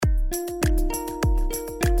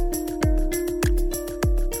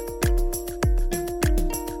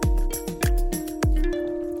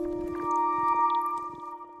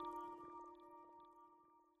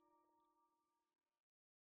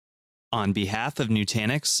On behalf of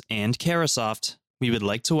Nutanix and Carahsoft, we would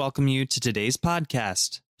like to welcome you to today's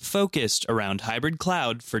podcast, focused around hybrid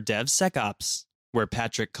cloud for DevSecOps, where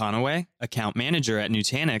Patrick Conaway, account manager at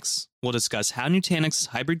Nutanix, will discuss how Nutanix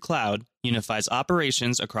hybrid cloud unifies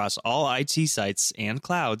operations across all IT sites and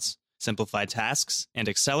clouds, simplify tasks, and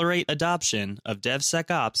accelerate adoption of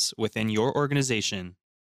DevSecOps within your organization.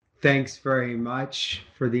 Thanks very much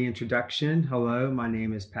for the introduction. Hello, my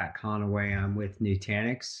name is Pat Conaway. I'm with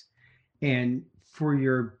Nutanix. And for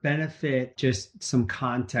your benefit, just some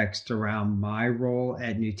context around my role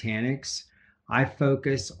at Nutanix. I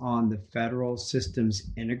focus on the federal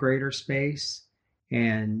systems integrator space.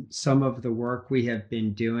 And some of the work we have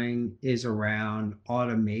been doing is around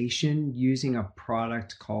automation using a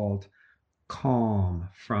product called Calm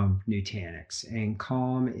from Nutanix. And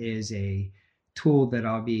Calm is a tool that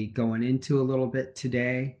I'll be going into a little bit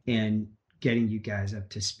today and getting you guys up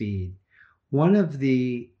to speed. One of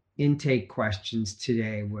the intake questions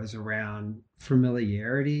today was around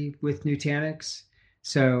familiarity with Nutanix.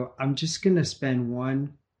 So I'm just going to spend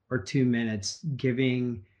 1 or 2 minutes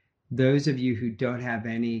giving those of you who don't have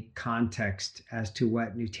any context as to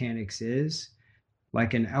what Nutanix is,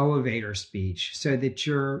 like an elevator speech, so that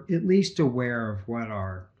you're at least aware of what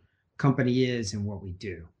our company is and what we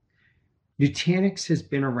do. Nutanix has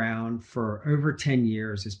been around for over 10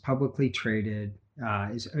 years, is publicly traded,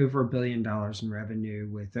 is over $1 billion in revenue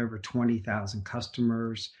with over 20,000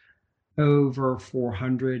 customers, over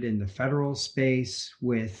 400 in the federal space,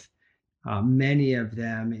 with many of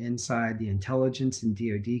them inside the intelligence and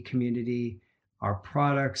DoD community. Our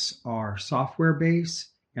products are software-based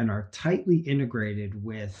and are tightly integrated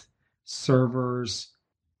with servers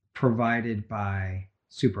provided by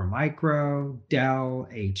Supermicro, Dell,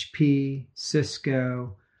 HP,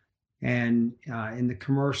 Cisco, and in the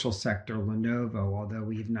commercial sector, Lenovo, although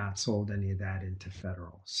we have not sold any of that into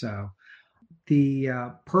federal. So the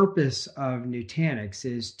purpose of Nutanix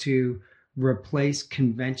is to replace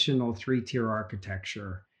conventional 3-tier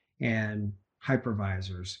architecture and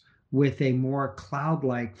hypervisors with a more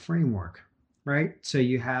cloud-like framework, right? So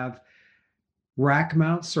you have rack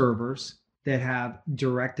mount servers that have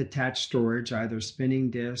direct attached storage, either spinning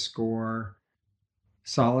disk or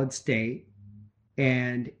solid state,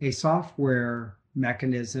 and a software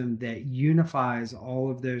mechanism that unifies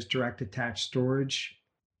all of those direct attached storage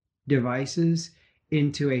devices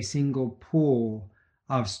into a single pool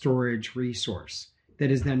of storage resource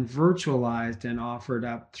that is then virtualized and offered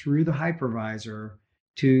up through the hypervisor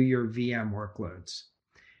to your VM workloads.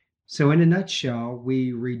 So in a nutshell,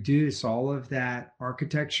 we reduce all of that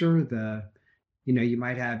architecture. You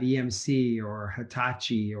might have EMC or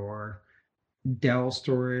Hitachi or Dell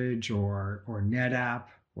storage or NetApp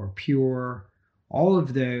or Pure. All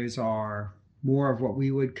of those are more of what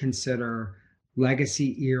we would consider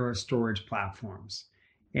legacy era storage platforms.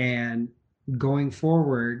 And going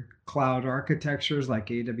forward, cloud architectures like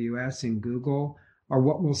AWS and Google are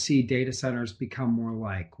what we'll see data centers become more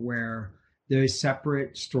like, where those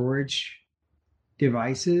separate storage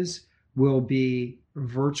devices will be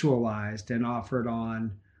virtualized and offered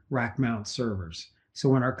on rack mount servers. So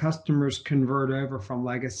when our customers convert over from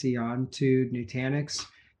legacy onto Nutanix,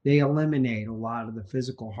 they eliminate a lot of the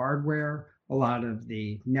physical hardware, a lot of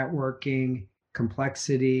the networking,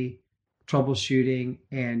 complexity, troubleshooting,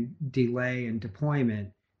 and delay and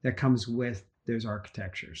deployment that comes with those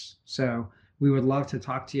architectures. So we would love to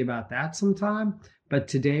talk to you about that sometime, but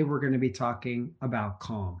today we're going to be talking about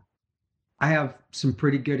Calm. I have some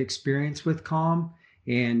pretty good experience with Calm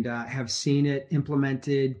and have seen it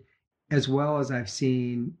implemented, as well as I've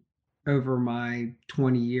seen over my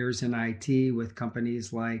 20 years in IT with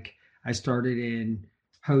companies like I started in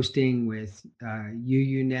hosting with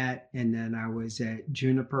UUNet, and then I was at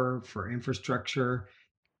Juniper for infrastructure,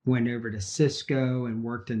 went over to Cisco and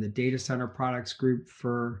worked in the data center products group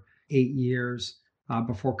for 8 years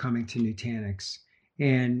before coming to Nutanix.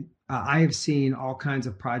 And I have seen all kinds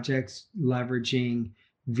of projects leveraging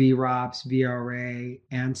VROPS, VRA,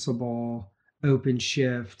 Ansible,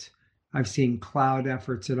 OpenShift. I've seen cloud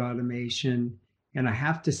efforts at automation. And I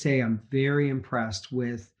have to say, I'm very impressed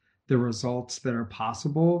with the results that are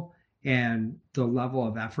possible and the level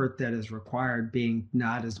of effort that is required being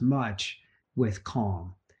not as much with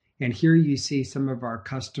Calm. And here you see some of our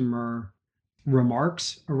customer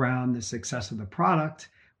remarks around the success of the product,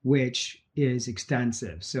 which is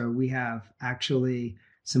extensive. So we have actually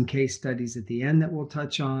some case studies at the end that we'll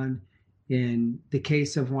touch on. In the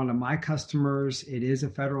case of one of my customers, it is a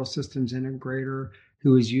federal systems integrator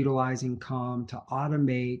who is utilizing Calm to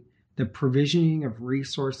automate the provisioning of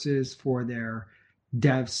resources for their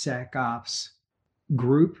DevSecOps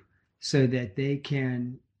group so that they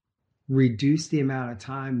can reduce the amount of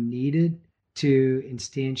time needed to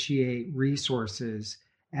instantiate resources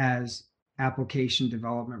as application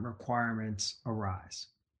development requirements arise.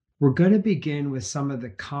 We're going to begin with some of the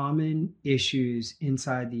common issues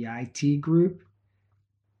inside the IT group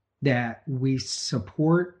that we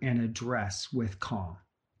support and address with Calm.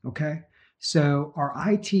 Okay. So our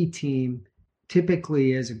IT team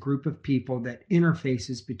typically is a group of people that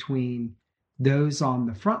interfaces between those on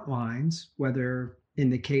the front lines, whether in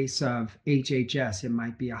the case of HHS, it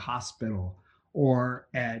might be a hospital, or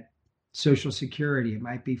at Social Security, it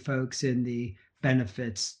might be folks in the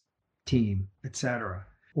benefits team, et cetera.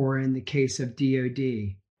 Or in the case of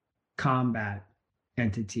DoD, combat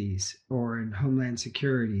entities, or in Homeland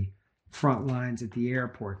Security, front lines at the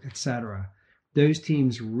airport, et cetera. Those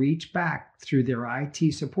teams reach back through their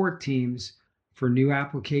IT support teams for new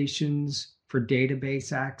applications, for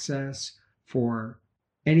database access, for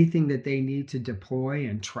anything that they need to deploy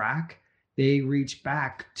and track. They reach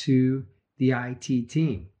back to the IT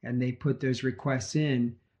team and they put those requests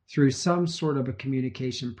in through some sort of a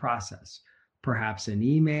communication process, perhaps an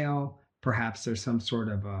email, perhaps there's some sort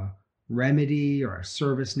of a Remedy or a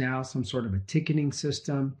ServiceNow, some sort of a ticketing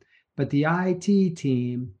system. But the IT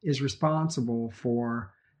team is responsible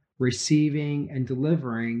for receiving and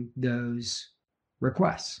delivering those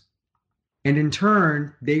requests. And in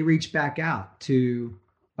turn, they reach back out to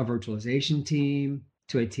a virtualization team,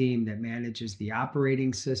 to a team that manages the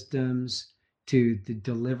operating systems, to the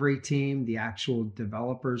delivery team, the actual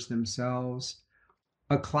developers themselves,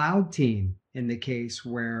 a cloud team in the case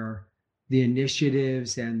where the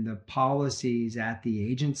initiatives and the policies at the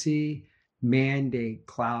agency mandate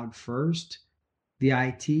cloud first. The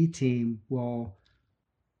IT team will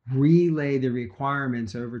relay the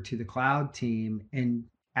requirements over to the cloud team and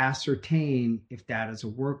ascertain if that is a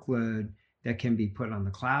workload that can be put on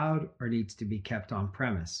the cloud or needs to be kept on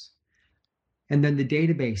premise. And then the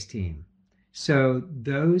database team. So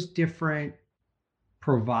those different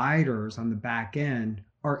providers on the back end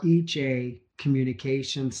are each a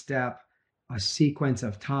communication step, a sequence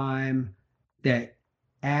of time that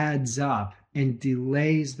adds up and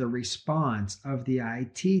delays the response of the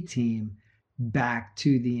IT team back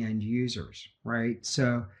to the end users, right?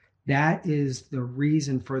 So that is the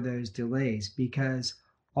reason for those delays, because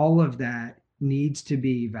all of that needs to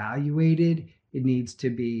be evaluated. It needs to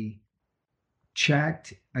be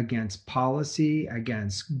checked against policy,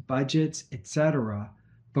 against budgets, etc.,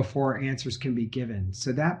 before answers can be given.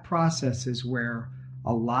 So that process is where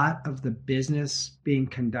a lot of the business being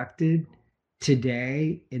conducted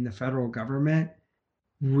today in the federal government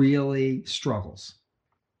really struggles.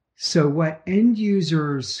 So what end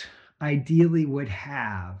users ideally would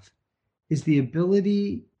have is the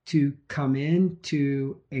ability to come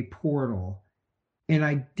into a portal and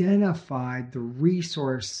identify the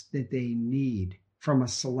resource that they need from a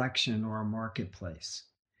selection or a marketplace.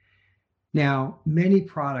 Now, many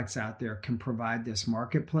products out there can provide this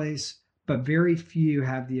marketplace, but very few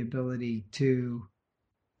have the ability to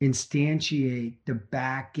instantiate the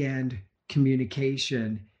back-end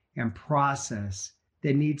communication and process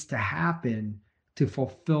that needs to happen to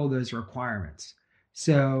fulfill those requirements.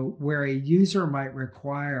 So where a user might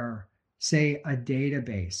require, say, a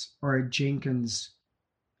database or a Jenkins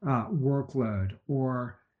workload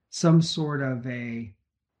or some sort of a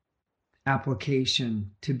application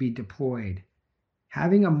to be deployed,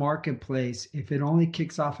 having a marketplace, if it only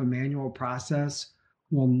kicks off a manual process,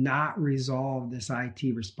 will not resolve this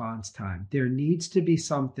IT response time. There needs to be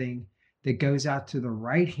something that goes out to the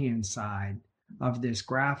right-hand side of this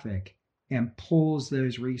graphic and pulls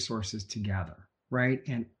those resources together, right?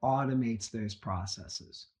 And automates those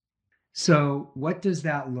processes. So what does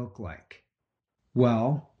that look like?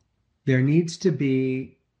 Well, there needs to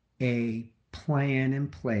be a plan in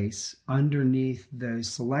place underneath those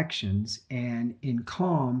selections. And in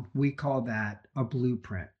Calm, we call that a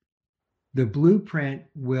blueprint. The blueprint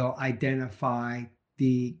will identify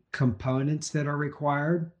the components that are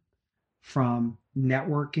required from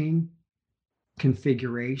networking,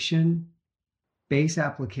 configuration, base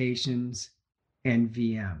applications, and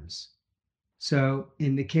VMs. So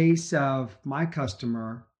in the case of my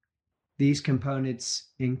customer, these components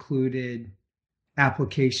included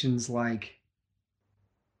applications like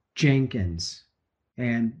Jenkins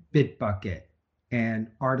and Bitbucket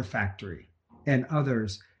and Artifactory and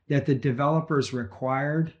others that the developers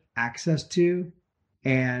required access to.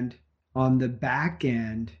 And on the back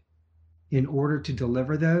end, in order to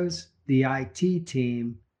deliver those, the IT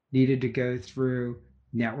team needed to go through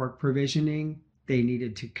network provisioning. They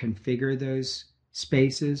needed to configure those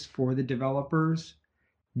spaces for the developers.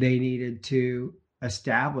 They needed to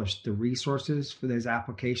establish the resources for those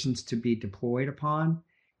applications to be deployed upon,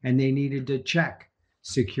 and they needed to check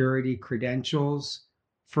security credentials.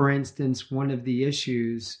 For instance, one of the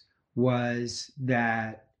issues was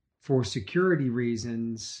that for security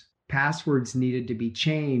reasons, passwords needed to be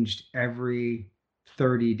changed every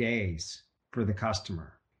 30 days for the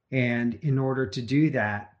customer. And in order to do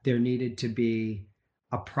that, there needed to be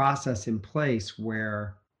a process in place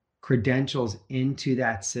where credentials into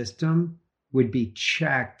that system would be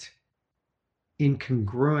checked in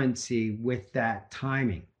congruency with that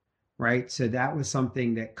timing, right? So that was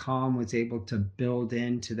something that Calm was able to build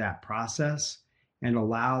into that process and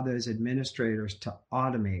allow those administrators to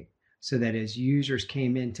automate so that as users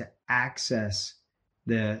came in to access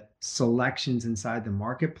the selections inside the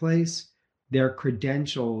marketplace, their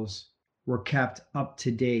credentials were kept up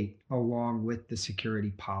to date along with the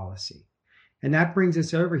security policy. And that brings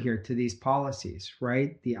us over here to these policies,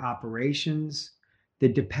 right? The operations, the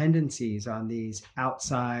dependencies on these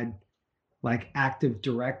outside, like Active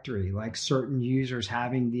Directory, like certain users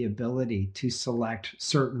having the ability to select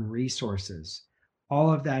certain resources.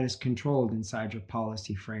 All of that is controlled inside your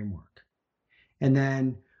policy framework. And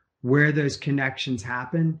then where those connections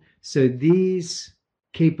happen. So these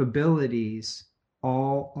capabilities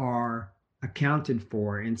all are accounted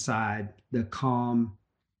for inside the Calm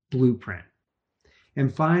blueprint.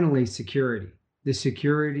 And finally, security. The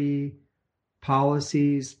security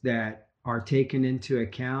policies that are taken into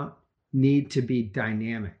account need to be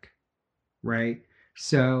dynamic, right?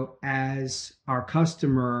 So as our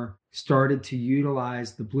customer started to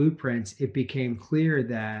utilize the blueprints, it became clear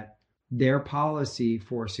that their policy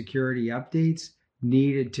for security updates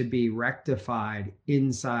needed to be rectified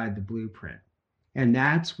inside the blueprint. And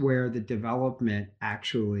that's where the development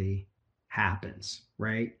actually happens,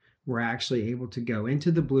 right? We're actually able to go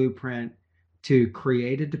into the blueprint to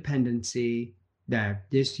create a dependency that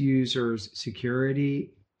this user's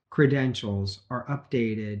security credentials are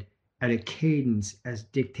updated at a cadence as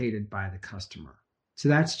dictated by the customer. So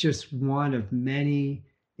that's just one of many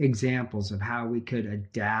examples of how we could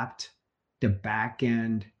adapt the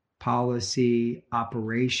back-end policy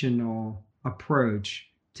operational approach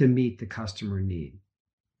to meet the customer need.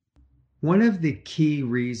 One of the key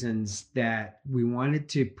reasons that we wanted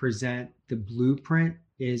to present the blueprint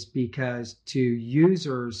is because to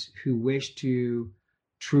users who wish to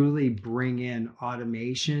truly bring in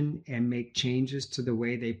automation and make changes to the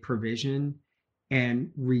way they provision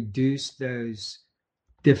and reduce those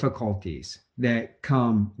difficulties that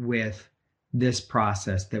come with this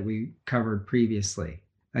process that we covered previously.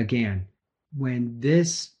 Again, when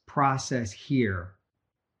this process here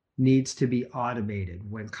needs to be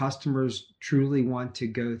automated, when customers truly want to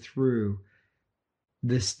go through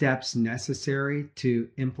the steps necessary to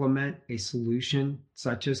implement a solution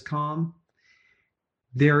such as Calm,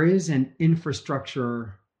 there is an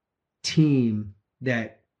infrastructure team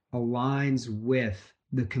that aligns with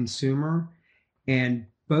the consumer, and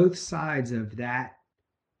both sides of that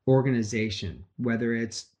organization, whether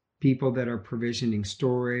it's people that are provisioning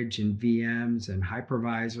storage and VMs and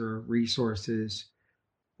hypervisor resources,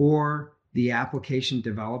 or the application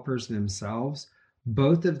developers themselves,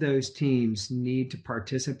 both of those teams need to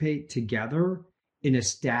participate together in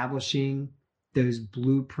establishing those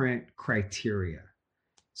blueprint criteria.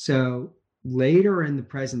 So later in the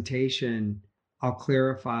presentation, I'll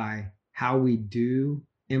clarify how we do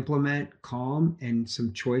implement Calm and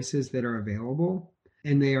some choices that are available.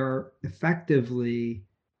 And they are effectively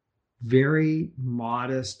very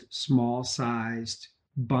modest, small-sized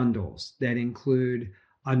bundles that include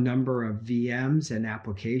a number of VMs and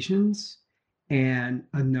applications and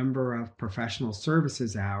a number of professional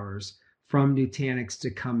services hours from Nutanix to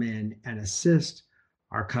come in and assist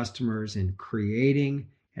our customers in creating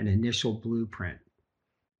an initial blueprint.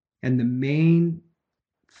 And the main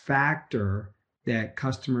factor that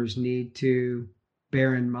customers need to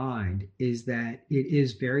bear in mind is that it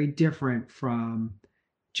is very different from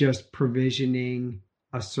just provisioning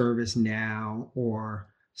a ServiceNow or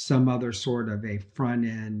some other sort of a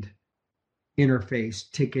front-end interface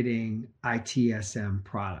ticketing ITSM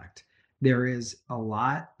product. There is a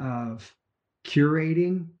lot of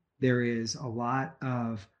curating. There is a lot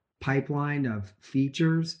of pipeline of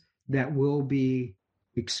features that will be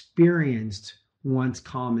experienced once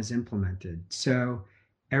Calm is implemented. So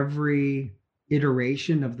every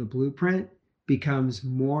iteration of the blueprint becomes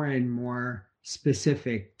more and more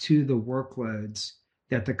specific to the workloads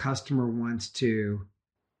that the customer wants to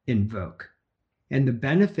invoke. And the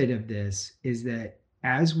benefit of this is that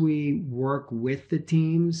as we work with the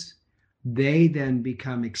teams, they then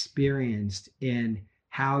become experienced in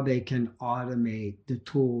how they can automate the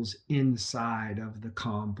tools inside of the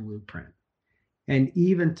Calm blueprint. And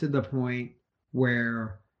even to the point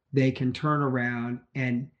where they can turn around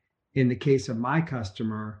and, in the case of my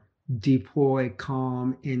customer, deploy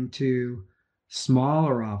Calm into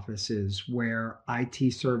smaller offices where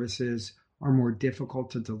IT services are more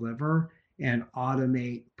difficult to deliver and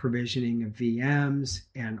automate provisioning of VMs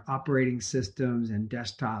and operating systems and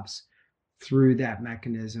desktops through that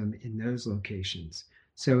mechanism in those locations.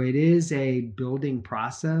 So it is a building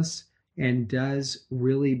process and does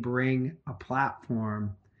really bring a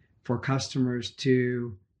platform for customers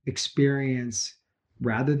to experience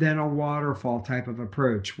rather than a waterfall type of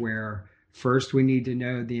approach where first we need to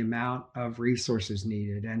know the amount of resources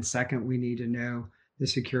needed, and second, we need to know the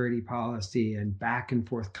security policy and back and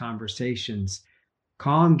forth conversations.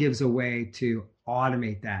 Calm gives a way to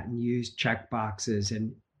automate that and use checkboxes.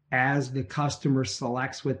 And as the customer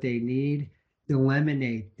selects what they need,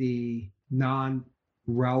 eliminate the non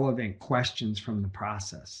relevant questions from the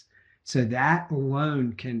process. So that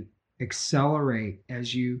alone can accelerate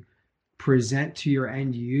as you present to your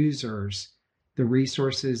end users the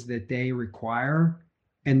resources that they require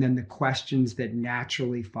and then the questions that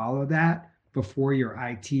naturally follow that before your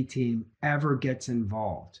IT team ever gets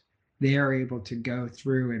involved. They are able to go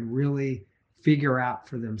through and really figure out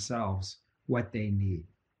for themselves what they need.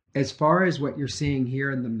 As far as what you're seeing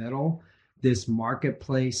here in the middle, this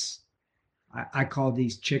marketplace, I call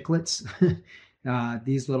these chiclets,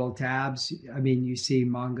 these little tabs. I mean, you see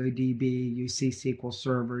MongoDB, you see SQL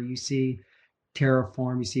Server, you see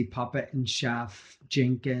Terraform, you see Puppet and Chef,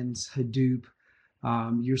 Jenkins, Hadoop.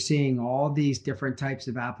 You're seeing all these different types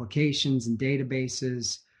of applications and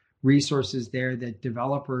databases, resources there that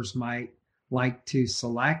developers might like to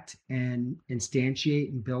select and instantiate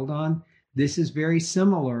and build on. This is very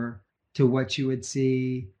similar to what you would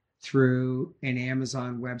see through an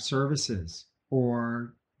Amazon Web Services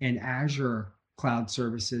or an Azure Cloud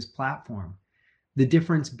Services platform. The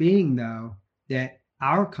difference being, though, that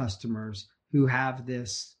our customers who have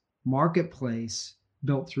this marketplace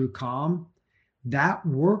built through Calm, that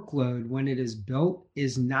workload, when it is built,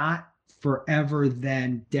 is not forever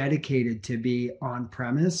then dedicated to be on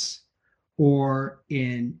premise or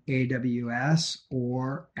in AWS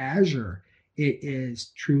or Azure. It is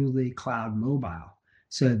truly cloud mobile.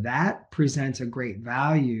 So that presents a great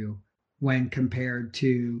value when compared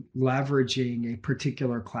to leveraging a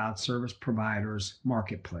particular cloud service provider's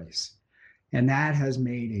marketplace. And that has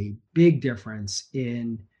made a big difference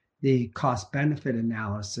in the cost benefit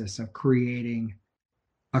analysis of creating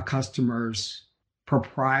a customer's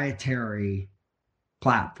proprietary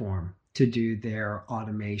platform to do their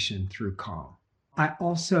automation through Calm. I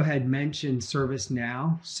also had mentioned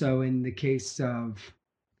ServiceNow. So in the case of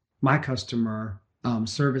my customer,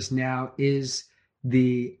 ServiceNow is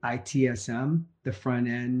the ITSM, the front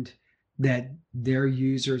end that their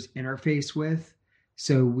users interface with.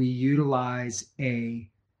 So we utilize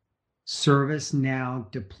a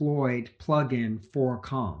ServiceNow deployed plugin for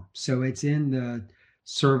Calm. So it's in the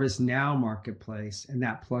ServiceNow marketplace, and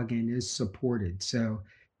that plugin is supported. So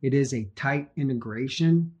it is a tight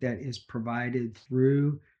integration that is provided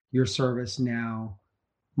through your ServiceNow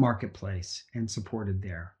marketplace and supported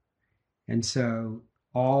there. And so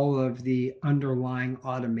all of the underlying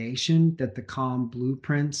automation that the Calm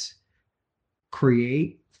blueprints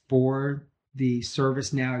create for the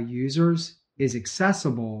ServiceNow users is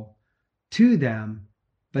accessible to them,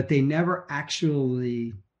 but they never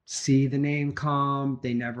actually see the name Calm.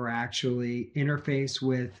 They never actually interface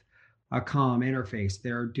with a Calm interface.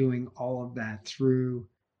 They're doing all of that through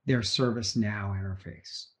their ServiceNow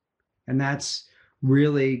interface. And that's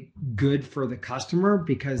really good for the customer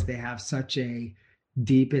because they have such a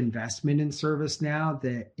deep investment in ServiceNow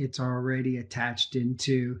that it's already attached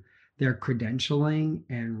into their credentialing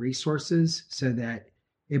and resources so that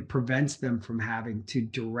it prevents them from having to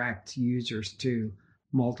direct users to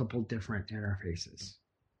multiple different interfaces.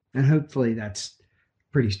 And hopefully that's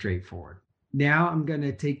pretty straightforward. Now I'm going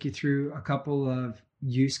to take you through a couple of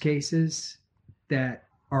use cases that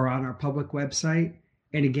are on our public website.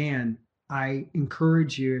 And again, I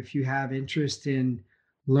encourage you, if you have interest in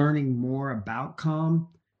learning more about Calm,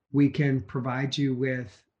 we can provide you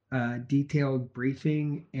with a detailed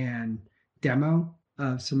briefing and demo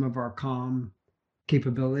of some of our Calm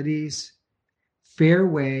capabilities.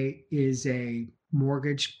 Fairway is a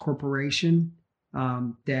mortgage corporation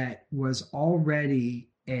that was already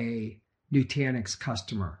a Nutanix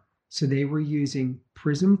customer. So they were using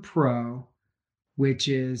Prism Pro, which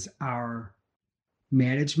is our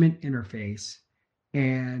management interface,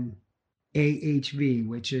 and AHV,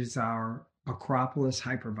 which is our Acropolis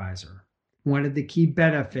hypervisor. one of the key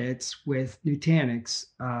benefits with Nutanix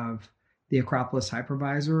of the Acropolis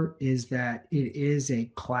hypervisor is that it is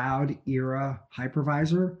a cloud era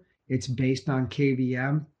hypervisor. It's based on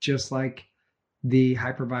KVM, just like the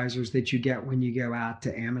hypervisors that you get when you go out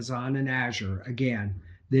to Amazon and Azure. Again,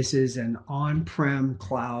 this is an on-prem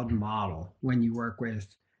cloud model when you work with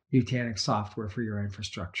Nutanix software for your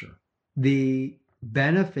infrastructure. The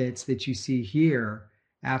benefits that you see here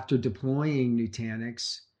after deploying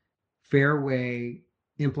Nutanix, Fairway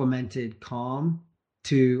implemented Calm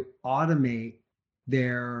to automate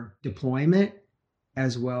their deployment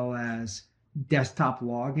as well as desktop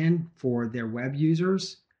login for their web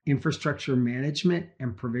users, infrastructure management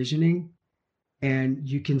and provisioning. And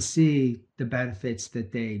you can see the benefits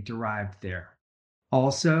that they derived there.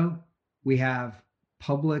 Also, we have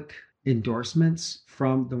public endorsements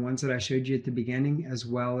from the ones that I showed you at the beginning, as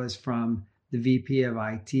well as from the VP of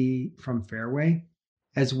IT from Fairway,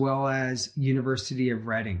 as well as University of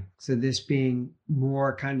Reading. So this being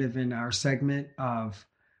more kind of in our segment of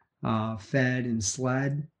Fed and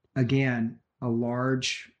SLED. Again, a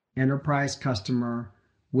large enterprise customer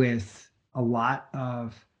with a lot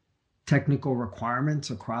of technical requirements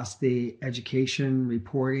across the education,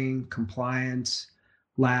 reporting, compliance,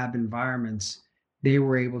 lab environments. They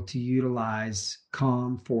were able to utilize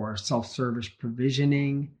Calm for self-service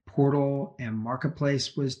provisioning. Portal and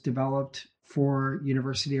Marketplace was developed for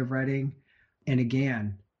University of Reading. And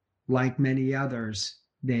again, like many others,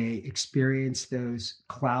 they experienced those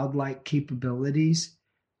cloud-like capabilities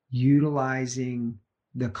utilizing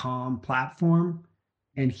the Calm platform.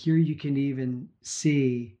 And here you can even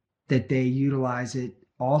see that they utilize it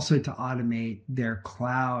also to automate their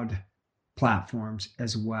cloud platforms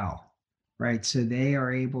as well, right? So they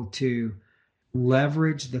are able to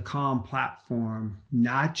leverage the Calm platform,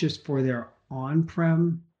 not just for their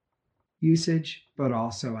on-prem usage, but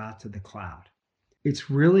also out to the cloud. It's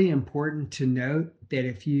really important to note that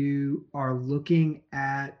if you are looking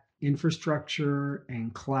at infrastructure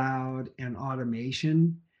and cloud and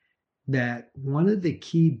automation, that one of the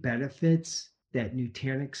key benefits that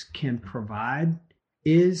Nutanix can provide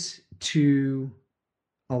is to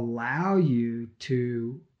allow you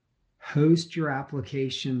to host your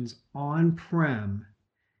applications on-prem,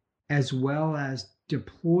 as well as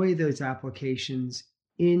deploy those applications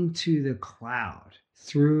into the cloud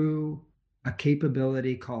through a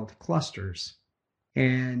capability called clusters.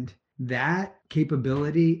 And that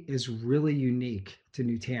capability is really unique to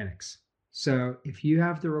Nutanix. So if you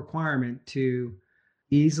have the requirement to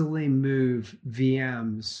easily move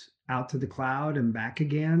VMs out to the cloud and back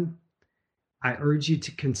again, I urge you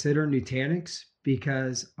to consider Nutanix,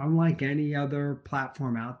 because unlike any other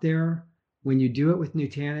platform out there, when you do it with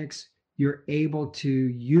Nutanix, you're able to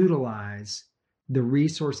utilize the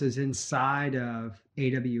resources inside of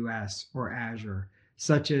AWS or Azure,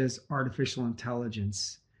 such as artificial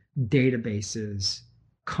intelligence, databases,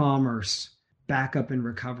 commerce, backup and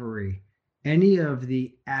recovery. Any of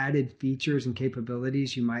the added features and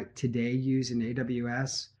capabilities you might today use in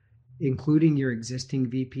AWS, including your existing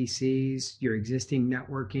VPCs, your existing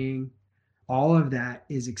networking, all of that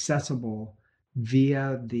is accessible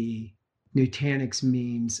via the Nutanix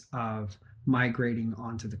means of migrating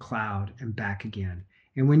onto the cloud and back again.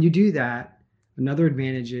 And when you do that, another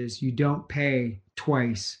advantage is you don't pay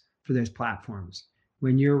twice for those platforms.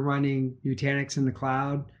 When you're running Nutanix in the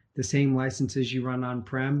cloud, the same licenses you run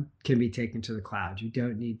on-prem can be taken to the cloud. You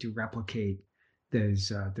don't need to replicate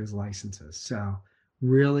those licenses. So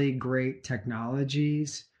really great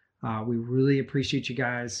technologies. We really appreciate you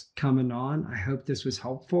guys coming on. I hope this was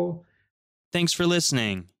helpful. Thanks for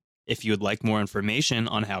listening. If you would like more information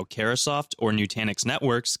on how Carahsoft or Nutanix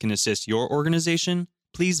Networks can assist your organization,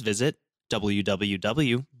 please visit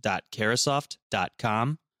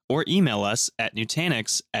www.carasoft.com or email us at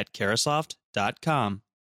nutanix@carasoft.com.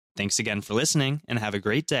 Thanks again for listening, and have a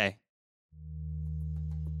great day.